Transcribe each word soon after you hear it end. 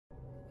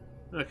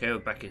Okay, we're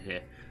back in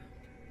here.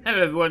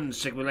 Hello everyone,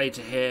 Sigmulator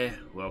here.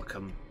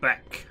 Welcome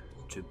back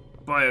to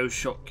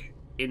BIOSHOCK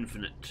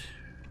Infinite.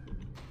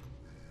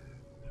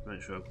 Just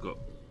make sure I've got...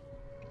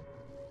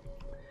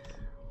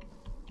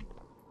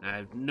 I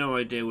have no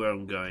idea where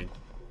I'm going.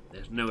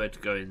 There's nowhere to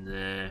go in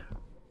there.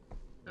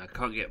 I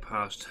can't get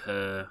past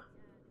her.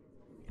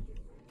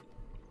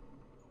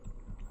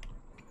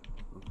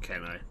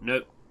 Can I?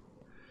 Nope.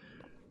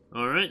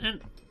 Alright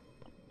then.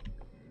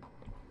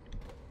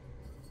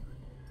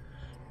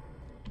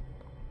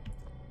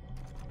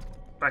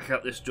 Back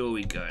up this door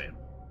we go.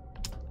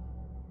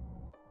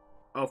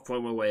 I'll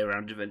find my way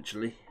around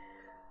eventually.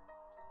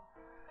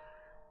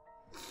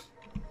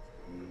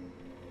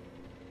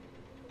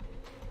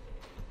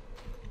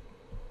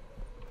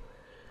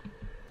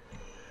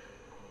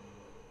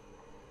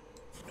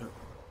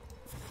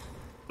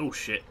 Oh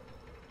shit.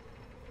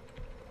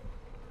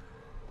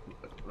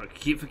 I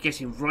keep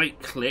forgetting right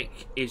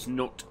click is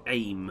not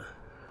aim.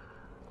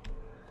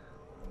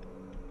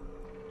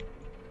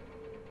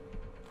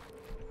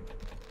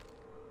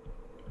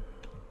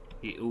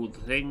 Eat all the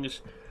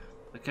things.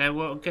 Okay,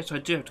 well I guess I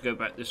do have to go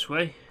back this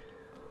way.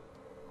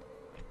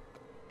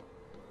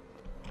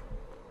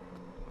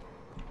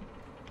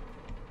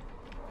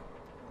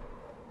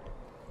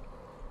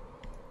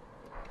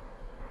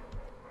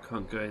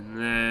 Can't go in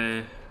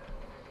there.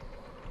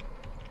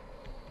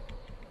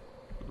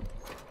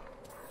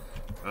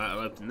 Right, I'll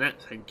open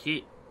that, thank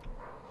you.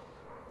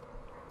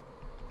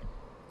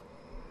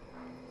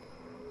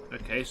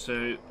 Okay,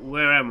 so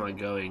where am I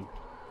going?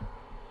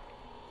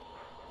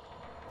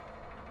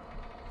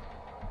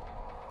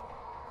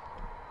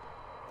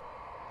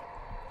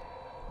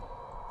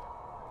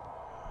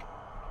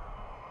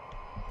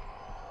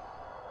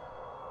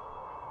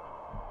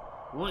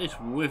 What is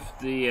with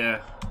the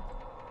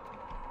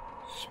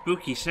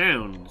spooky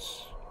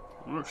sounds?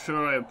 I'm not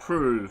sure I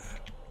approve.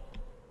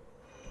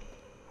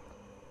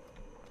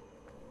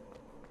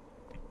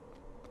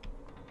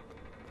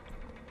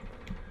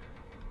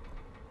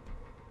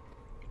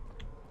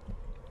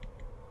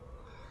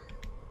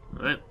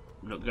 Right,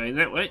 I'm not going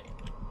that way.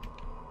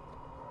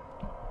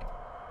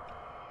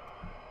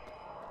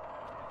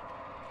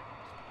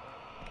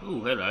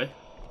 Oh, hello.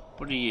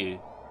 What are you?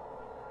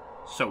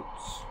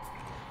 Salts.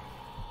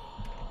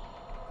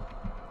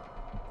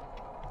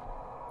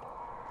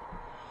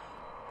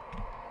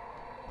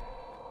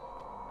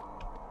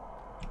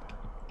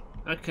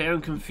 Okay,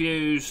 I'm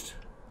confused.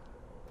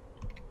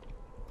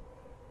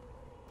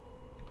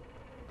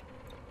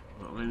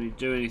 Not letting me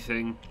do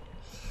anything.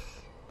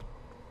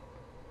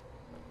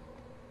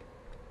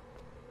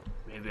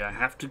 Maybe I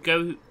have to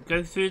go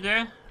through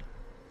there?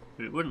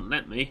 But it wouldn't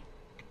let me.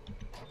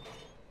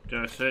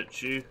 Do I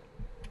search you?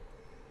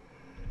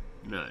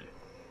 No.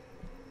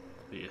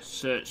 But you're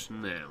searched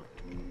now.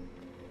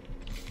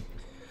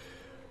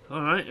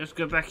 Alright, let's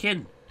go back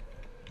in.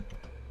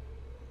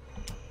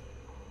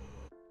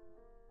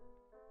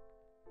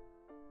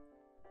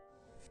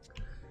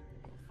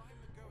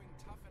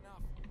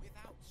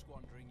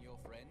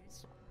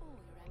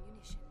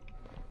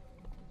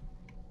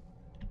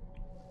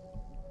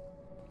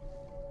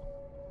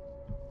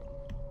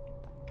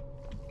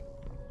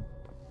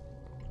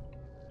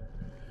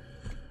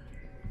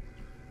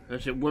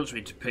 As it wants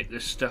me to pick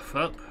this stuff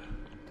up.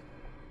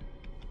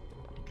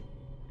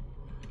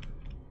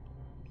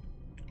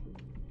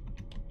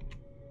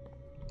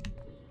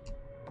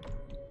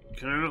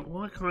 Can I not?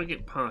 Why can't I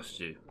get past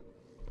you?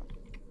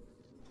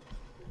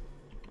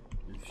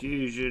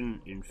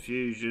 Infusion,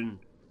 infusion.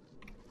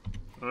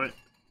 Alright.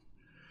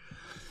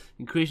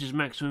 Increases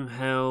maximum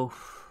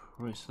health.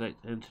 Right,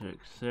 select enter,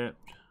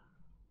 accept.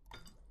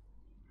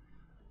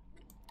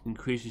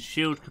 Increases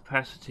shield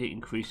capacity,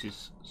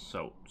 increases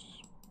salts.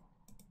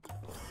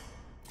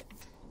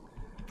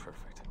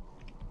 Perfect.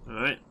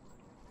 Alright.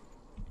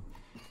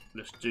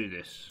 Let's do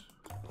this.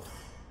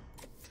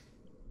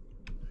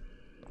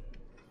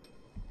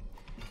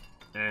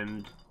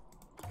 And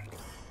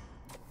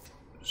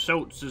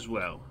salts as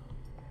well.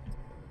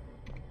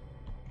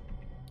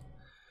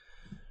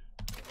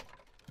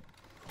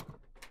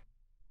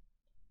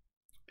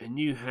 A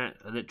new hat,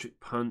 electric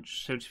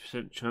punch,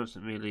 70% chance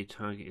that melee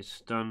target is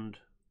stunned.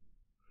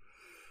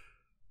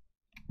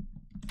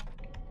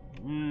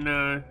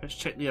 No, let's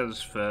check the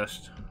others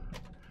first.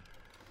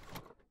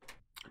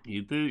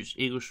 New boots,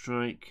 eagle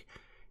strike,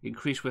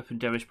 increase weapon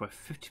damage by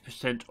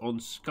 50% on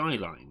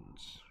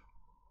skylines.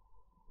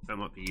 That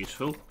might be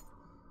useful.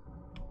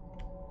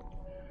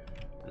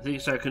 I think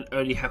so. I can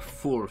only have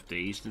 4 of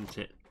these, isn't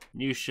it?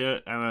 New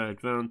shirt, arrow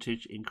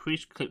advantage,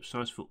 increased clip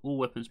size for all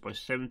weapons by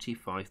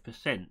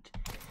 75%.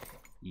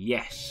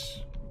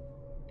 Yes.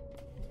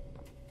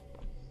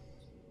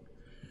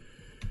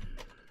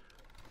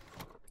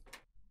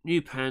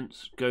 New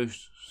pants,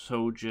 ghost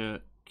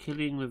soldier,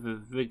 killing with a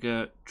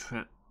vigor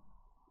trap.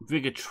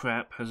 Vigor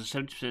trap has a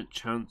 70%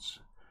 chance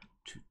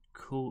to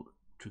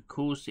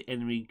cause the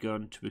enemy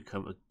gun to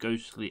become a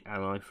ghostly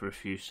ally for a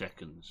few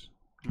seconds.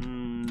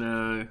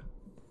 No.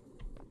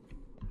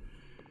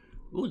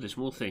 Oh, there's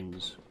more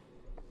things.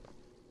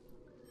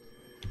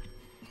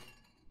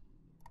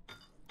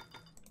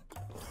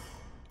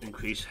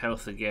 increase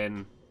health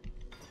again.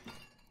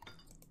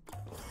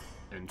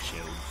 And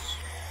shields.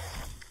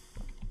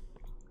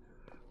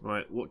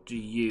 Right, what do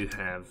you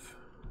have?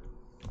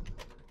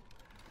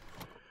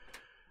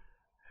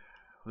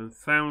 When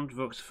found,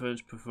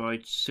 voxophones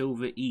provide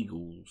silver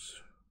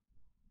eagles.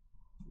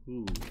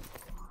 Ooh.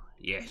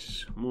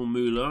 Yes, more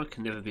moolah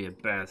can never be a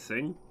bad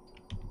thing.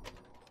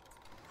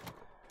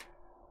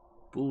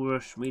 Bull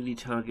rush melee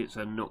targets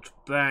are knocked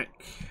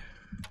back.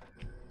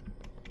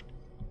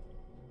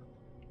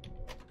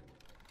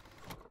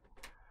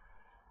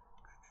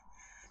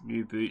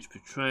 New boots.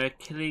 Betrayer.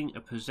 Killing a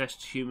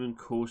possessed human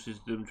causes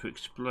them to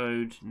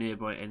explode.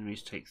 Nearby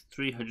enemies take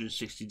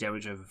 360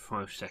 damage over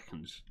 5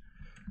 seconds.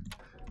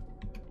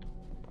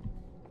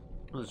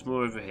 Oh, there's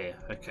more over here.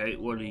 Okay,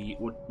 what are you?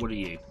 What are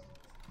you?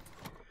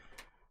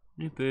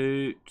 New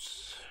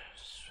boots.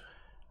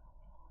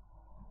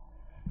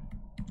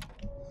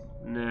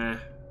 Nah.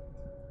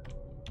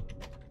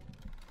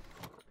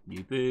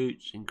 New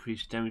boots.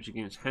 Increased damage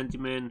against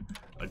handymen.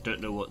 I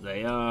don't know what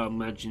they are.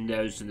 Imagine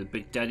those are the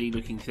Big Daddy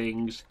looking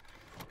things.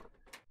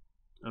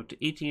 After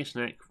eating a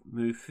snack,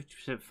 move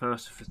 50%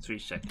 faster for 3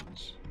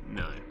 seconds.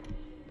 No.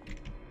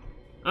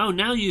 Oh,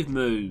 now you've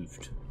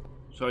moved.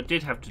 So I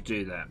did have to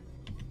do that.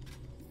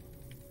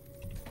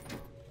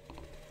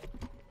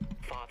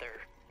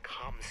 Father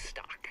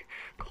Comstock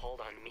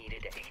called on me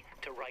today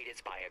to write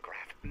his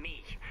biograph.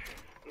 Me.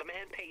 The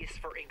man pays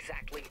for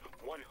exactly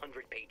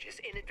 100 pages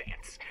in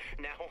advance.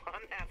 Now,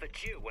 I'm half a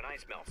Jew when I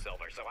smell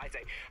silver, so I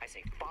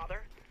say,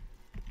 Father,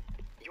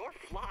 your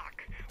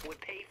flock would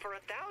pay for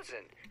 1,000.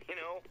 You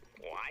know,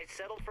 why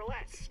settle for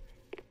less?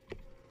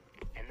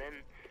 And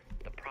then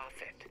the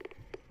prophet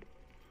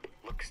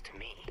looks to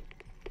me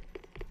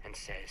and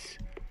says,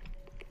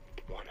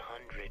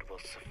 100 will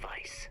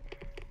suffice,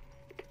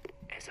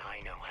 as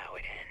I know how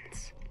it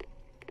ends.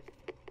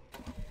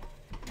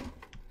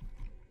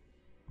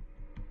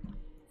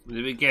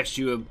 Let me guess,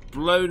 you were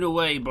blown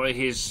away by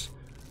his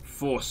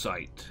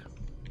foresight.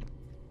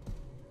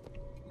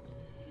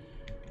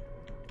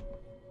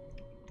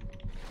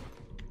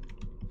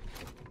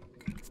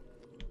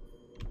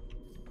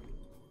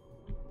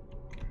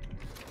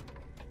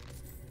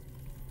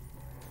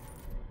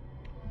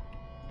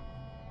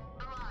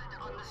 Blood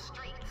on the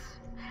streets,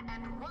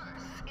 and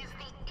worse is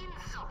the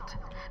insult,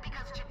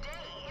 because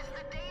today is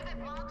the day that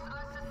marks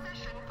our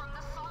secession from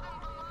the Sodom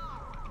below.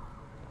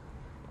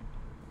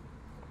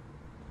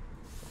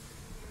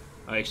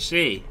 I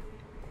see.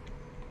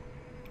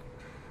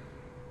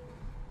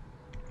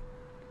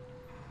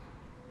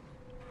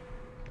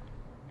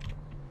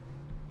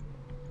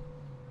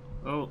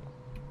 Oh.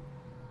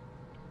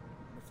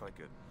 If I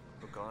could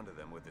hook onto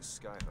them with this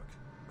skyhook.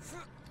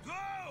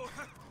 Whoa!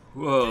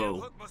 Whoa.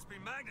 Damn hook must be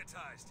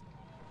magnetized.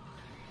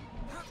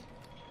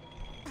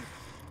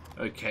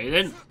 Okay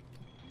then.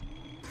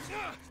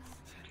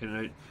 Can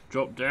I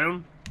drop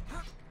down?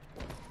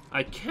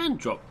 I can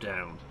drop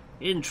down.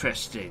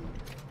 Interesting.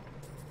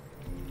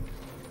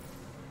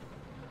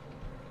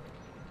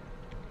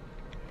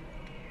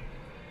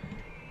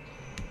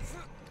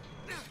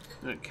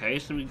 Okay,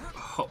 so let me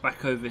hop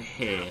back over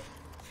here.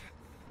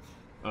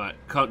 Alright,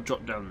 can't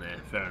drop down there,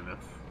 fair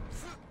enough.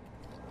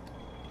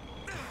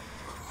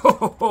 Ho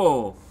ho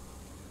ho!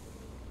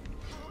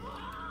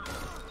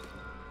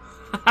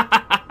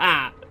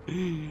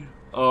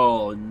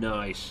 Oh,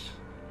 nice.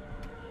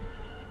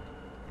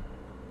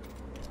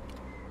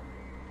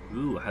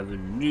 Ooh, I have a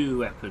new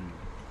weapon.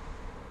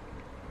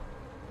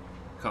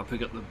 Can't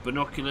pick up the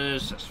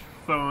binoculars, that's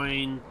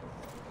fine.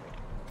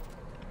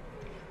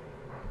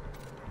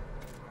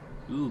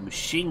 Ooh,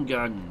 machine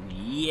gun,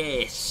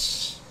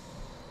 yes!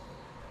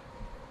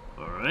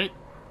 Alright.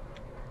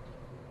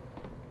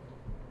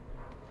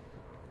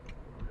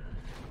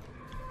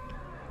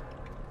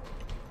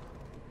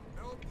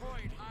 No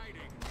point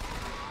hiding.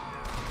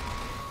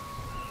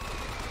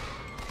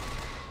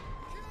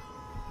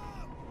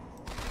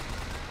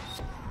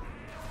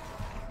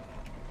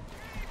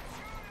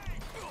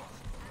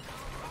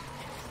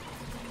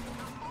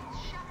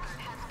 Shepherd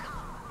has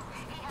come.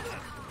 He has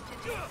come to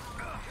take and lead her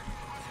astray.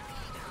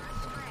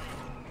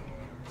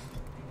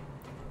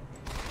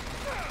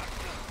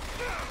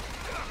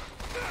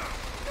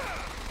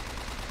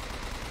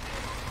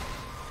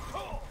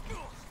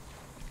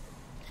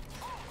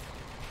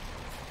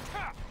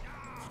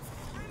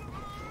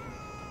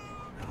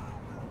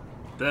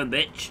 Burn,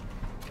 bitch.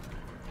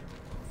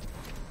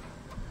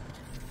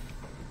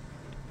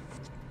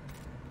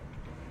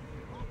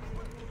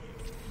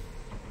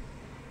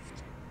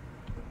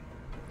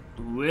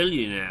 Will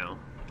you now?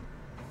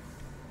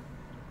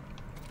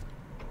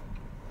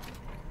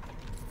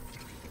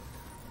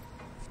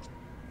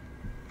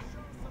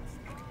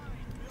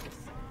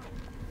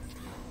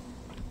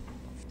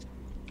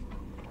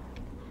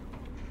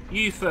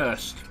 You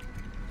first.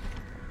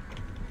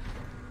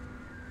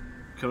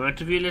 Come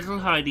out of your little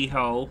hidey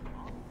hole.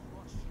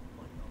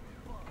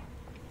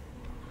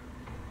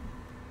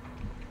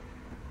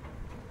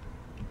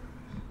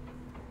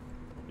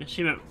 Let's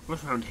see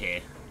what's around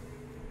here.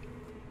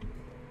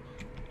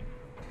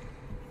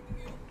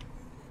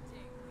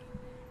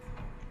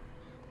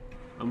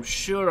 I'm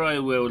sure I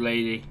will,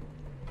 lady.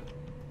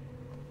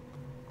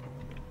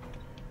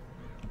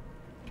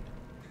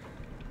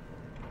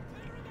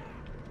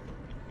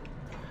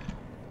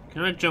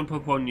 Can I jump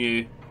up on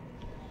you?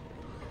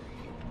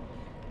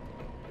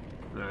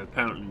 No,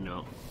 apparently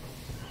not.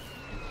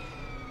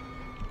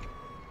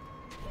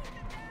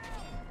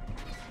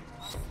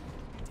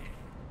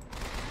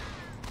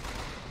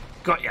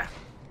 Got ya!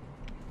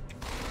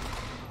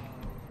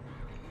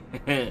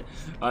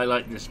 I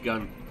like this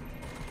gun.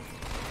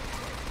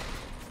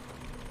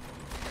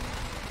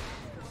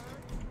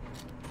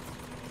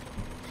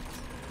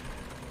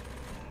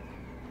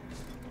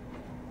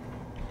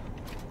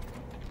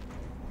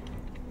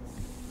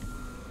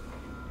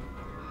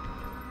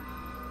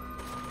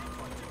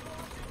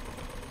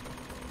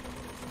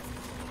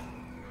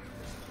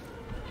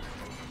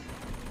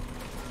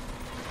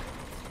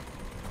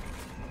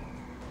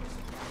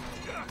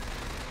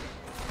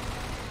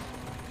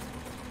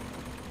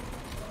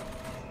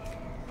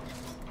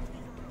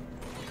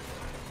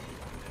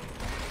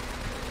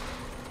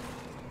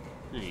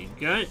 There you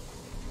go.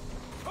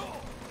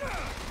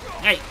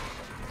 Hey!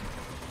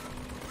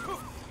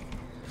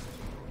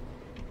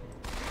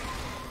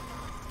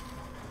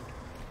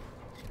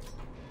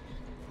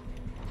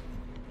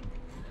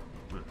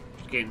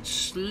 It's getting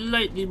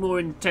slightly more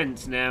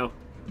intense now.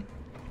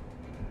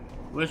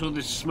 Where's all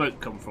this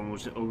smoke come from?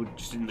 Was it all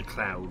just in the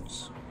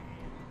clouds?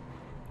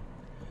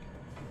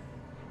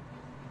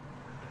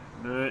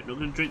 No, not going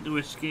to drink the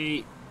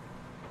whiskey.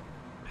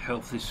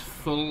 Health is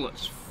full,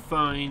 that's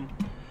fine.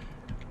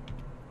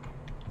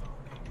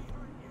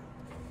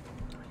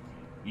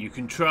 You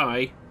can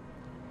try.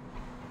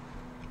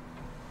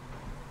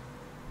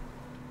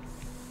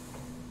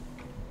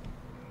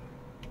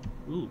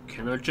 Ooh,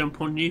 can I jump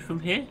on you from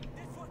here?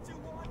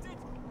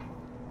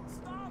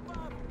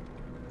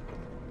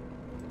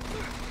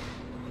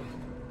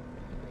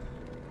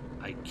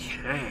 I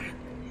can.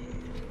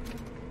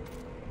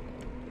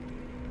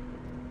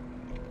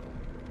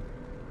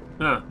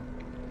 Ah,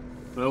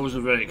 that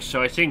wasn't very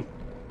exciting.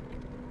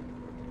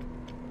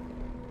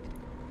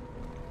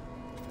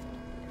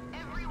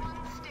 Everyone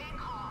stay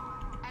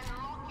calm and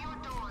lock your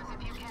doors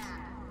if you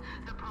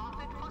can. The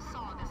Prophet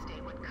foresaw this day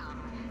would come,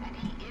 and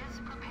he is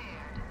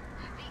prepared.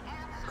 The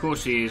answer Of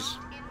course he is. is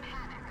not in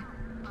panic,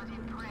 but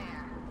in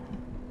prayer.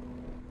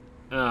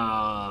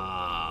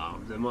 Ah,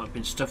 there might have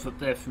been stuff up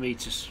there for me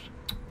to...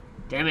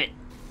 Damn it.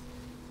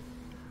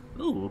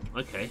 Ooh,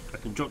 okay, I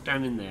can drop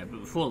down in there, but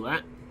before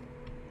that...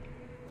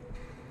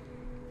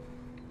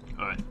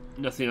 Alright,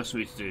 nothing else for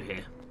me to do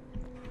here.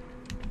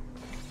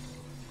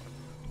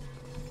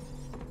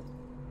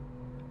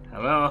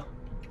 Hello?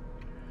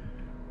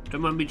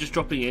 Don't mind me just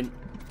dropping in.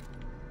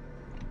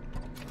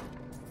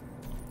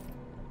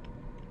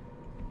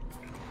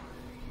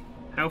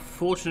 How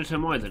fortunate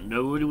am I that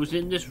nobody was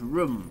in this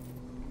room?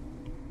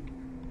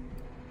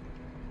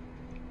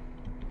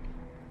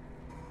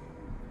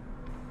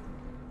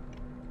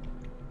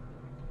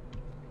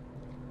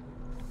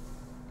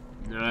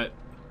 No,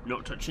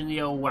 not touching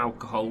the old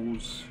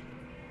alcohols.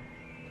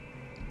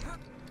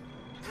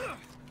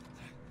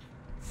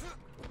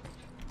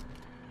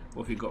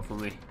 What have you got for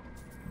me?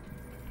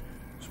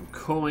 Some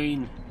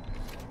coin.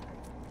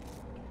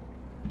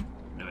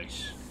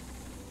 Nice.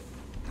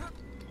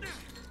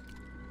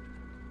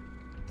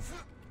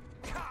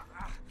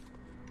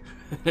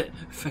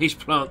 Face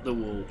plant the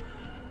wall.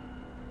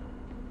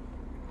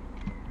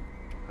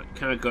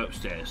 Can I go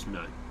upstairs?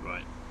 No.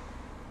 Right.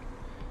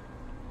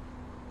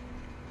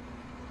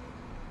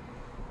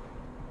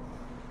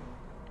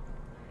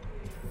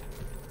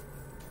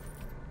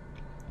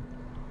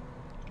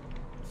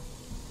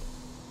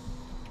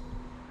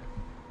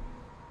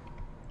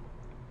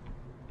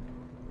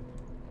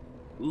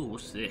 Ooh,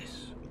 what's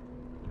this?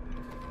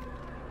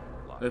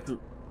 Open.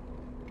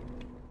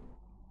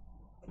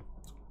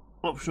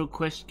 Optional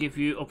quests give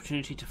you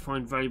opportunity to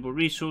find valuable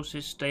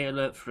resources. Stay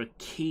alert for a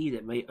key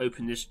that may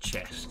open this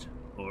chest.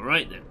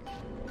 Alright then.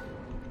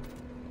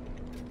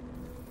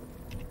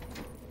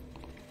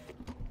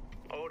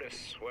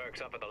 Otis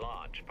works up at the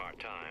lodge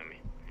part-time.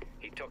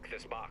 He took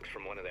this box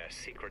from one of their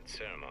secret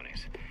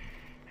ceremonies.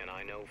 And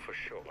I know for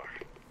sure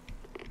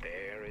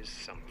there is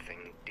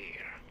something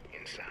dear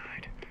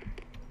inside.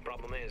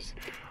 Problem is,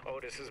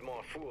 Otis is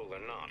more fool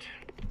than not.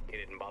 He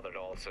didn't bother to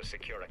also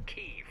secure a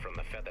key from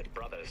the Feathered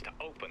Brothers to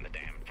open the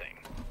damn thing.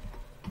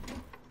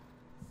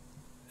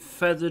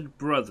 Feathered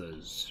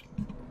Brothers.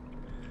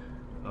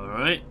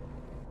 Alright.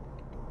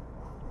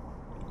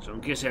 So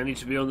I'm guessing I need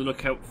to be on the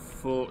lookout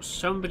for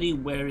somebody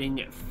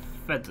wearing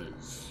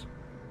feathers.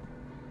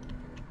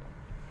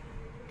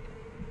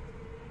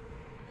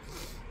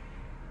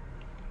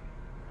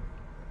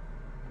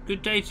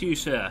 Good day to you,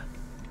 sir.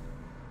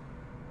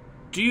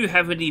 Do you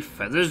have any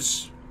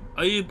feathers?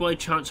 Are you by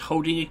chance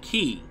holding a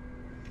key?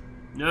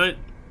 No?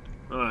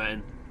 Alright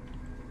then.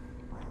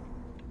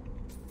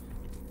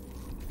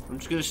 I'm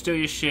just gonna steal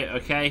your shit,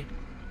 okay?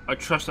 I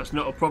trust that's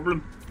not a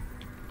problem.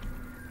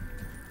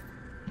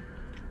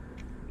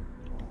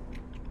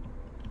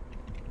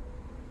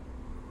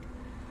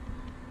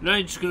 No,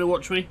 you're just gonna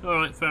watch me?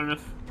 Alright, fair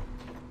enough.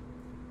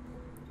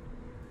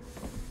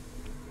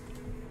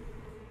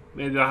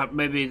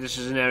 Maybe this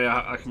is an area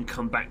I can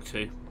come back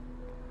to.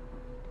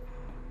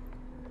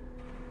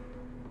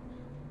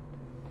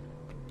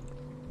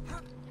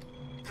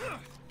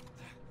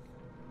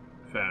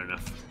 Fair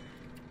enough.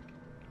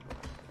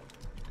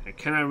 Okay,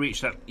 can I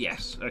reach that?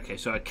 Yes. Okay,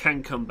 so I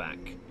can come back.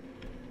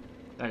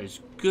 That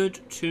is good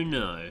to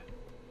know.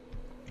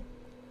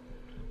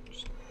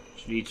 Just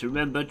need to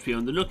remember to be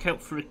on the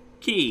lookout for a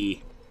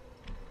key.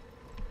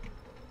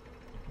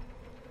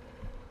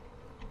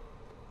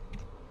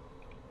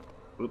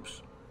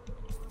 Oops.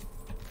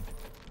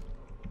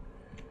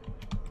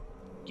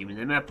 Give me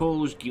them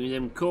apples, give me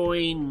them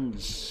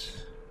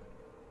coins.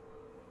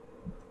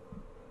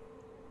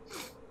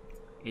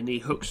 Any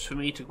hooks for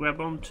me to grab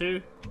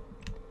onto?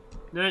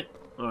 No?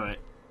 Alright.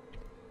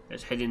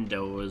 Let's head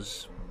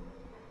indoors.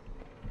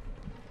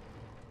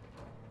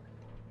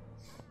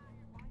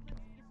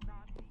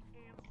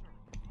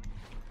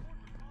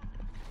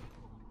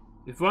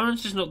 If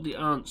violence is not the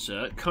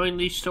answer,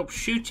 kindly stop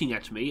shooting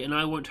at me and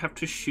I won't have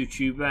to shoot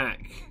you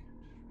back.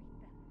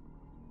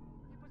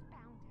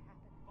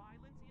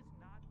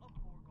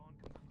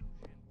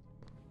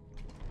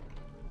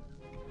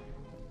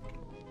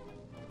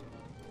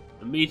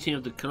 A meeting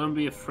of the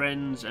Columbia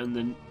Friends and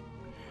the...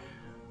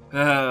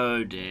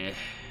 Oh dear.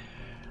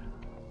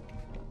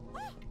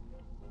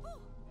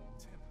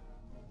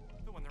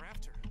 The one they're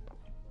after.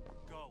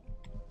 Go.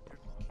 They're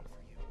looking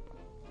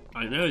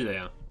for you. I know they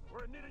are.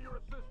 We're in need of your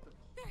assistance.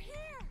 They're here!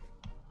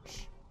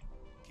 Shh.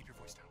 Keep your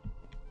voice down.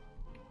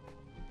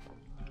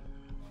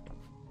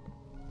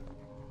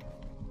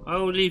 I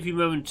will leave you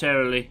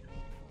momentarily.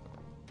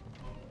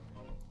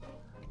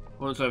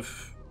 Once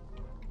I've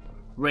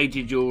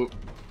raided your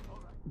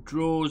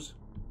drawers.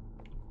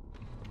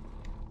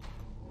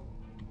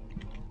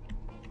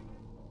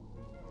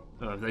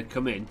 Oh, have they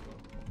come in?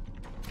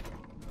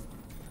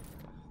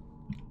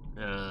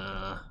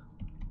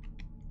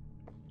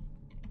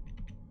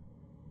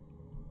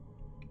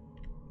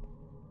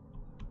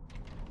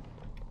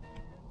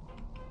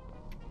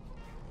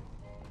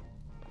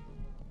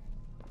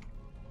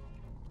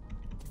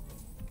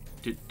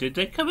 Did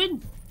they come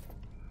in?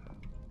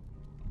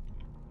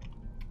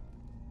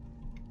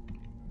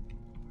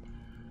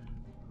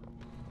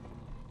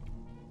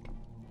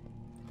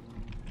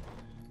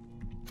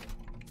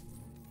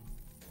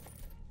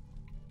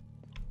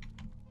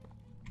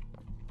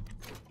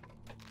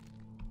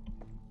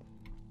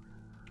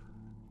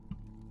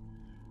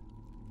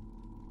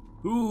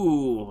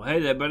 Ooh, hey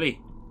there, buddy.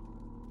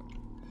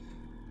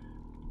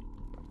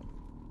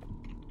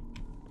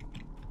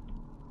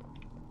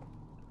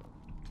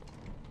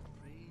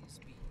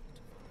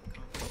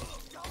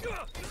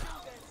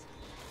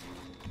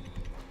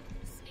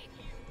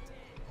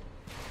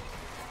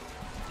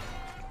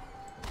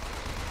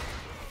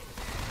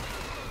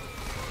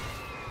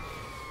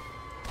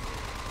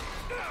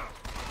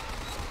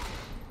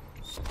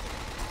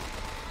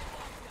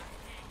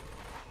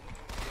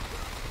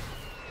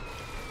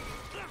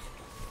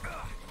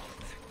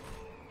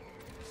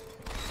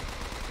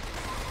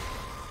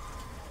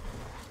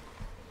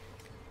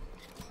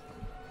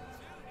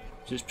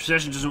 Since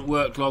possession doesn't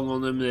work long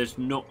on them, there's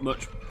not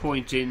much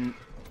point in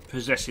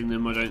possessing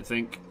them, I don't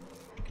think.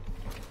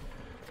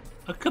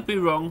 I could be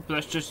wrong, but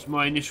that's just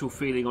my initial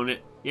feeling on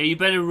it. Yeah, you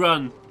better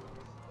run.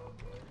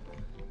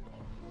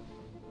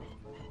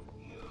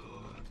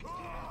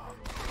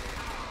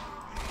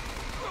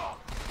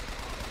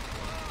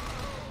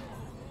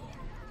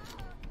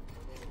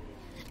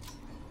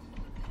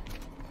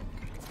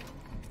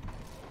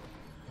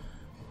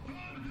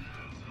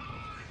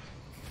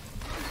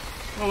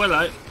 Oh,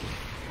 hello.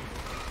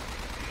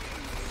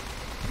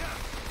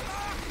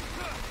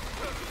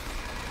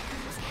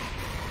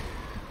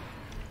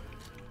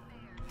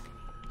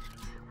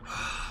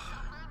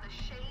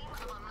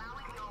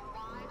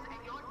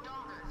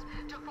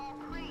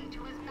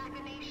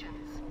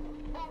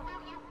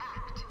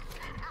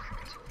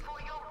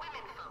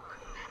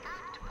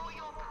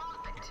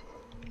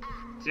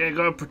 Yeah,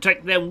 gotta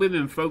protect them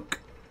women folk.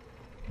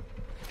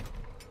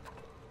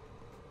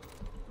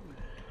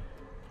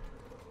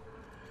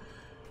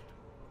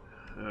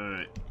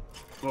 Alright.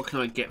 What can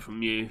I get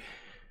from you?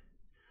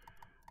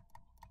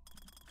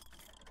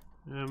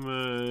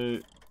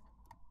 Ammo.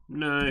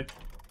 No.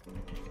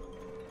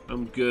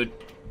 I'm good.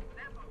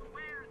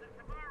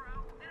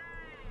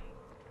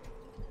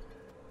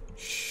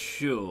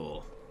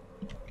 Sure.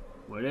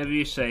 Whatever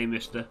you say,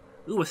 mister.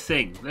 Ooh, a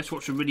thing. Let's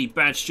watch a really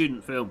bad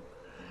student film.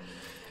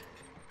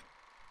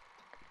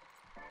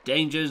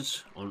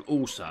 Dangers on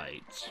all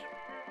sides.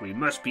 We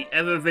must be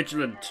ever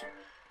vigilant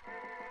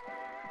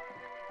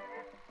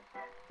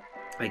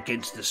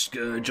against the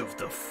scourge of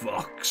the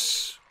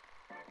fox.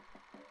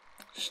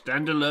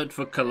 Stand alert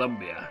for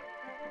Columbia.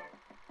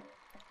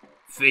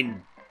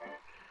 Finn.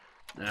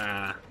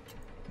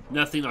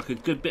 Nothing like a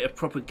good bit of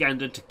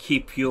propaganda to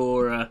keep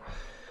your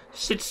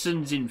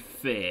citizens in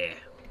fear.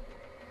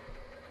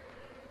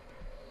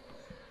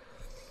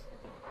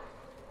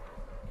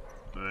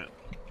 Alright.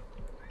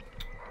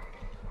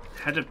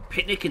 Had a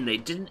picnic and they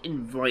didn't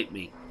invite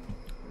me.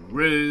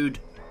 Rude.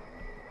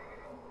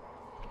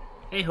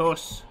 Hey,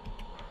 horse.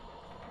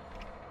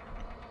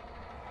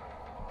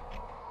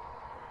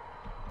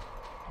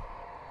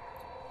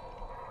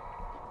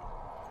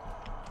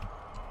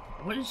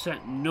 What is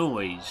that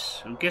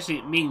noise? I'm guessing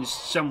it means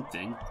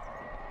something.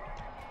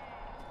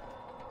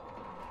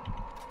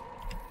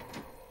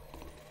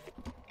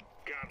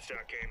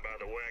 Comstock came by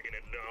the wagon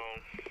at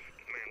dawn.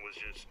 Man was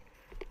just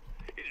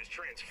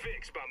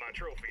transfixed by my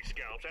trophy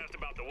scalps. Asked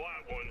about the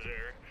white ones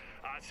there.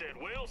 I said,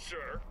 well,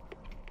 sir,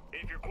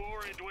 if your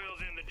quarry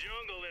dwells in the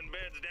jungle and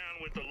beds down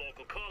with the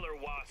local color,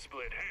 why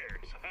split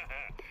hairs?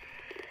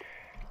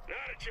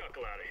 Not a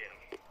chuckle out of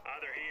him.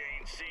 Either he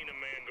ain't seen a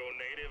man go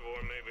native,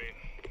 or maybe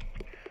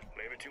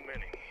too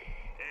many.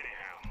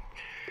 Anyhow,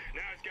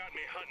 now it's got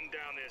me hunting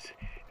down this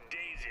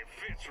Daisy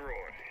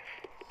Fitzroy.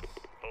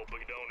 Hope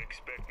he don't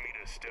expect me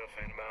to stuff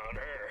and mount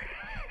her.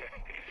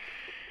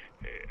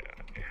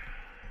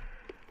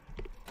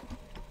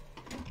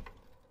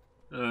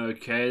 Yeah.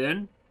 Okay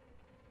then.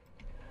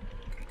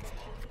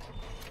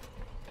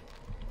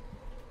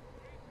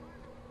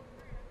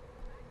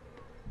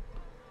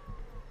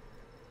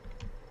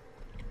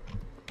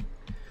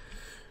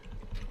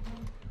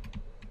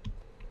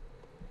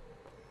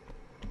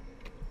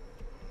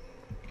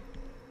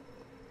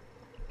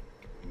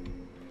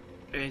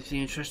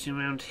 Anything interesting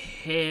around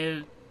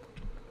here?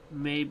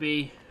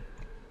 Maybe.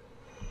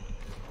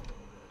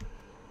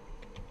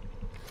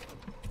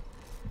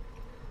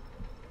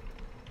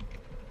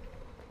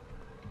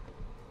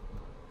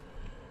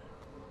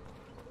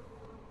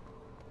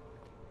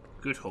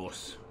 Good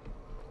horse.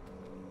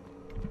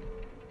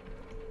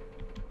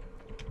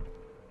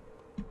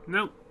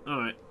 Nope.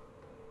 Alright.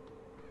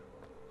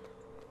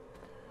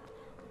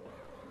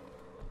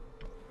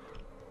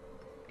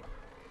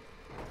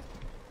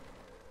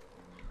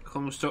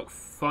 Comstock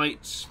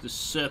fights the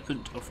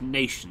Serpent of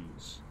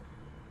Nations.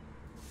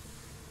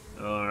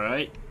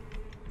 Alright.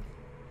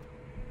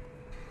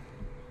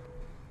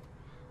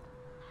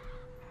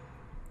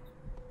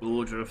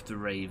 Order of the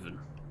Raven.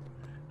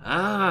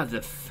 Ah,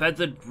 the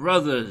Feathered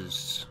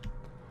Brothers.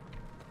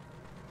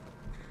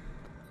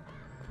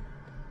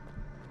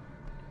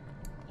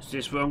 Is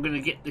this where I'm going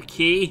to get the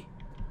key?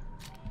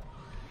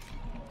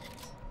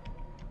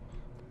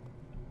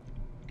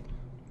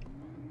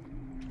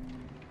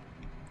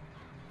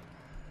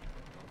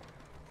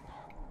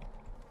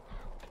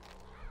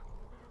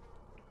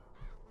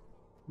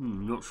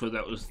 Not sure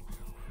that was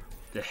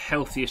the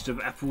healthiest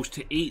of apples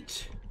to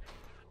eat.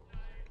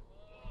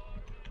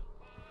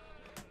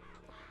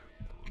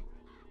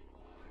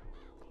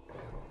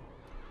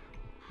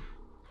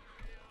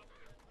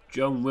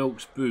 John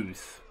Wilkes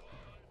Booth.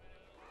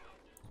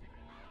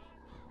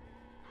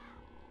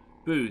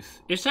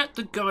 Booth. Is that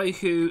the guy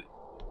who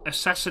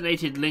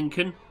assassinated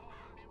Lincoln?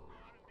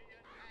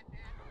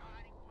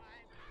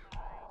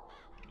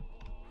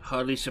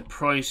 Hardly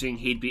surprising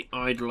he'd be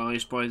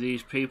idolised by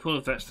these people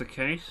if that's the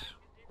case.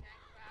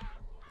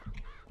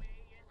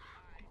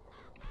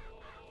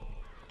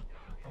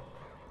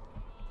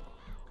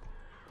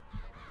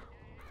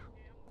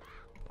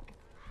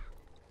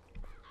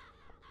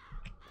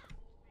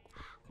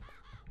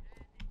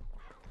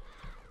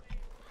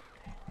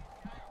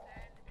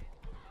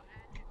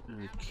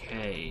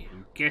 Okay,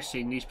 I'm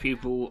guessing these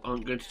people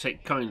aren't going to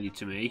take kindly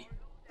to me.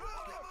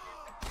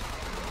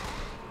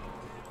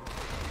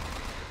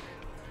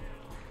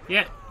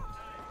 Yeah.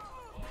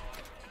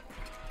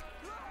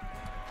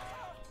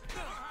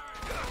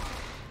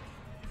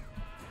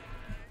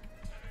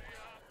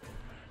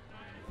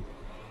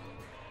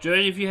 Do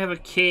any of you have a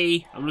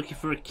key? I'm looking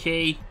for a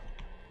key.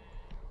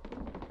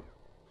 And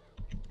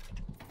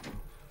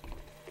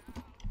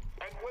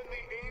when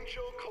the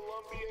angel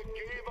Columbia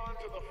gave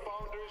unto the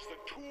founders the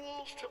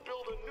tools to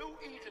build a new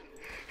Eden,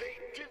 they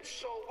did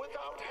so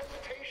without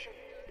hesitation.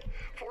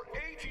 For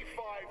 85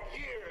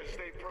 years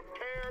they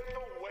prepared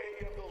the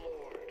way of the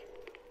Lord.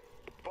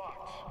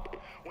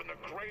 But when the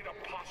great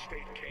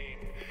apostate came,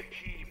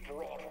 he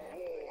brought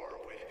war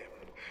with him,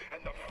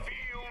 and the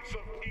fields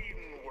of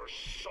Eden were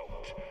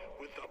soaked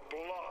with the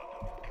blood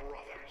of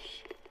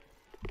brothers.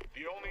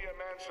 The only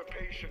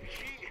emancipation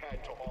he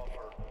had to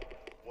offer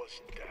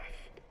was death.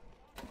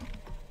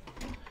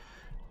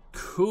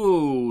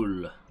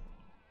 Cool.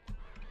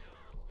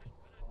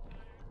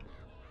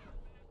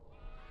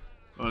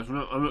 Right,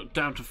 I'm not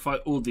down to fight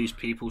all these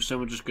people, so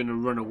we're just going to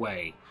run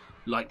away.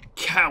 Like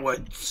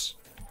cowards!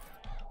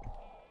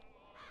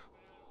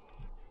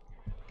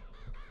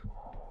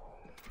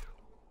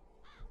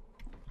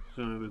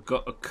 So we've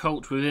got a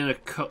cult within a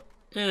cult.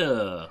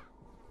 Ugh.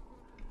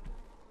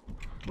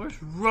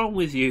 What's wrong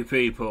with you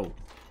people?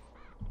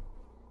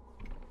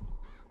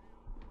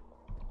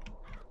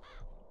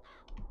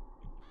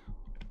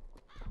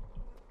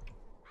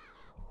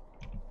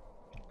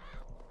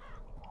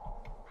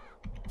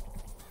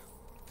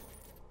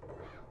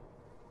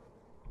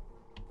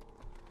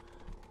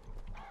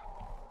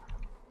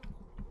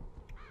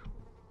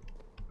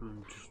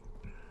 I'm just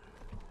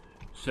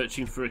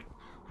searching for a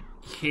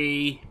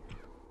key.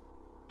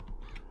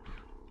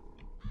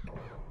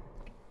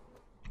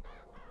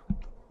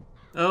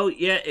 Oh,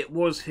 yeah, it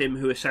was him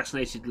who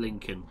assassinated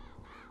Lincoln.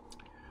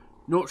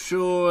 Not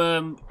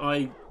sure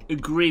I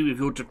agree with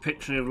your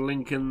depiction of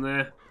Lincoln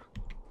there.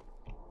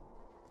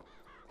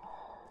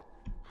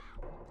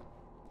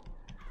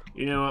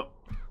 You know what?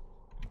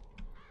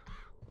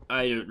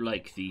 I don't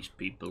like these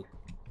people.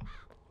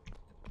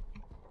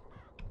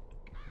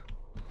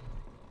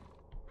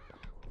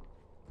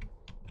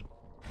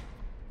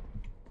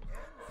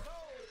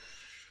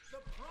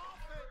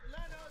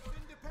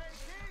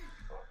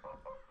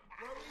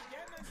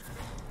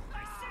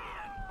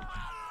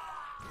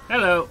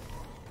 Hello.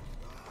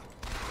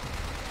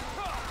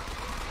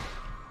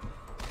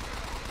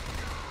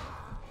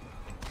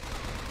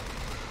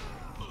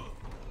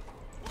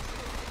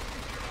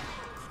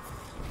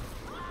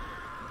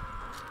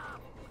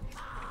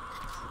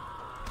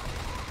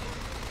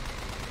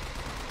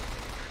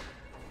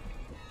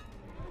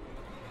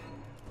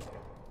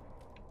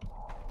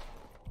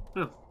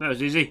 Oh, that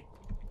was easy.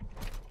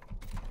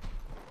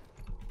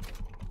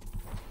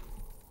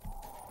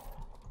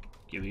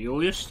 Give me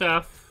all your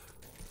stuff.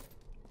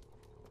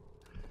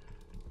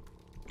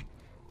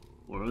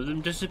 One of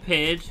them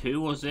disappeared.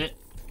 Who was it?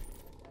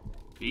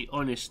 Be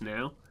honest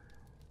now.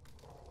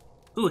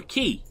 Ooh, a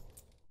key.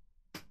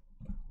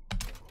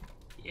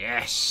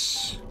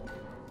 Yes.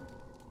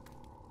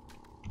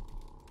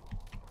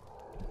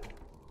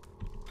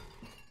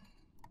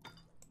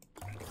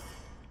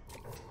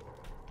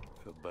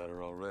 Feel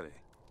better already.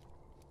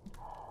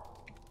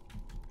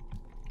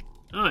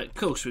 Alright,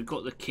 cool. So we've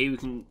got the key. We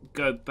can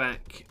go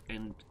back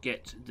and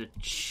get the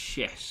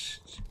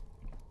chest.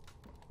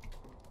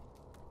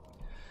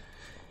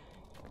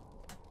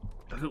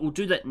 I think we'll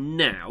do that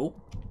now,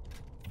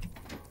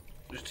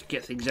 just to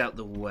get things out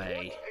the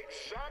way. What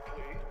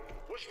exactly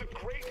was the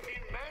great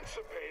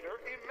emancipator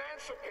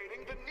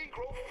emancipating the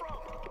Negro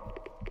from?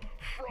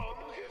 From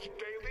his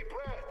daily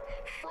bread,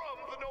 from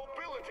the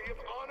nobility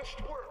of honest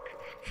work,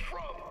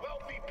 from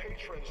wealthy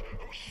patrons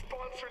who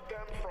sponsored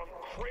them from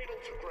cradle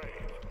to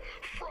grave,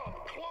 from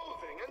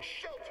clothing and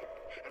shelter.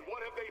 And what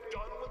have they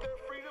done with their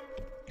freedom?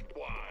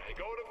 Why,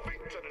 go to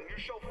Finkton and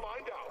you shall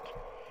find out.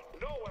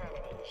 No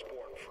animal is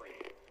born free.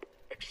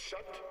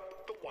 Except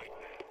the white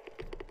man.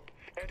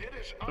 And it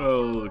is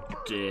oh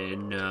dear,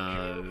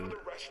 no. for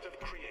the rest of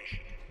creation.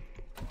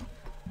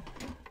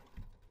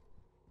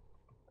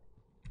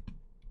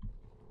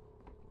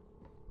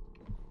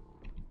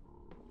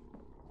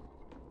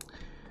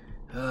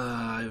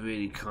 I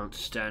really can't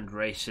stand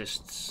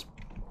racists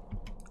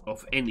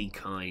of any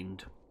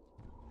kind.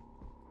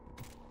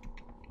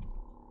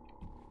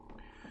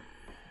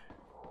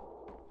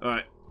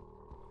 Alright.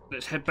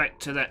 Let's head back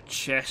to that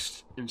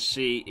chest and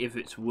see if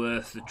it's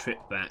worth the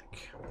trip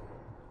back.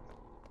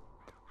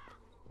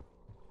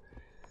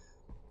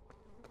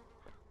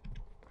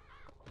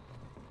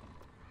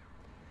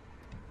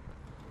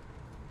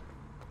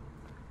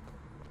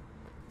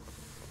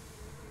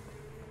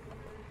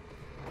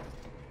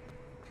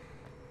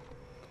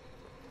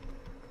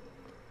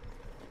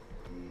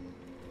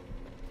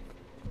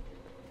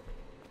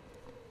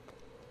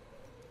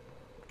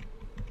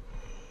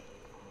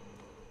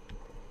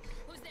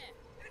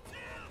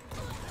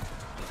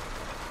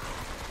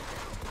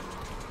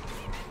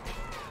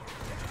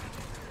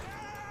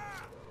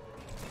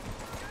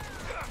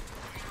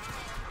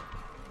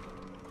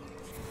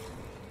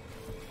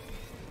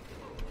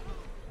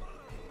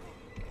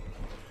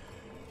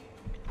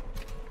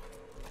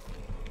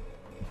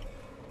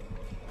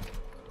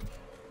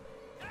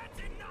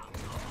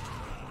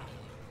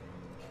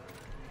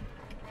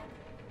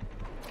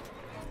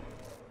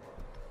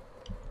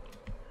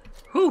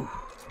 Whew.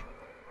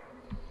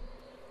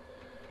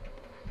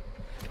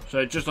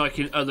 So just like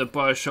in other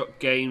BioShock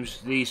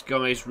games, these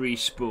guys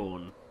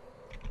respawn.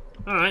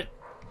 Alright.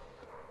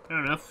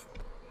 Fair enough.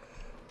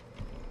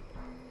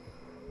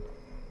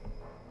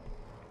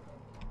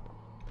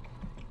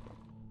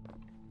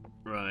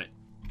 Right.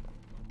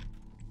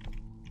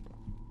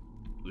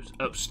 It was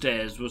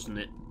upstairs, wasn't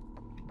it?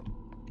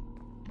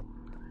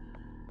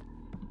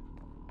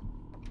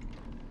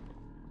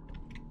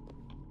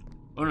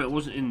 Oh no, it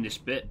wasn't in this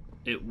bit.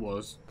 It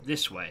was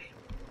this way.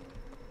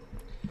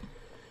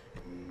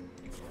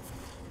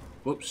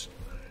 Whoops.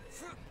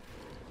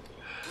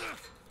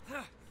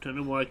 Don't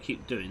know why I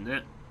keep doing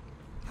that.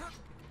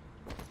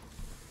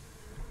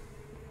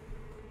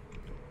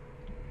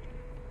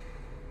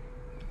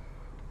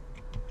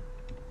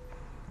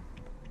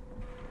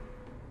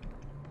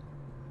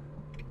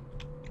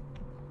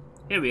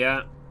 Here we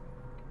are.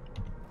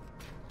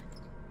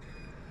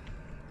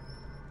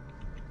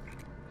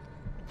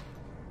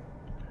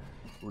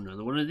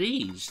 Another one of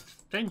these.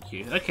 Thank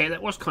you. Okay,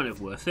 that was kind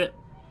of worth it.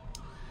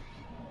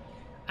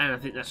 And I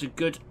think that's a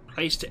good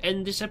place to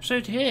end this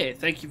episode here.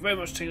 Thank you very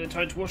much for taking the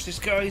time to watch this,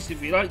 guys.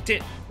 If you liked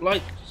it,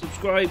 like,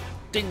 subscribe,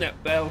 ding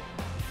that bell.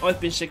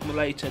 I've been Sigma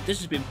Later. This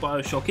has been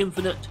BioShock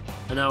Infinite,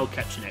 and I'll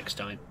catch you next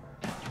time.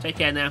 Take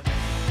care now.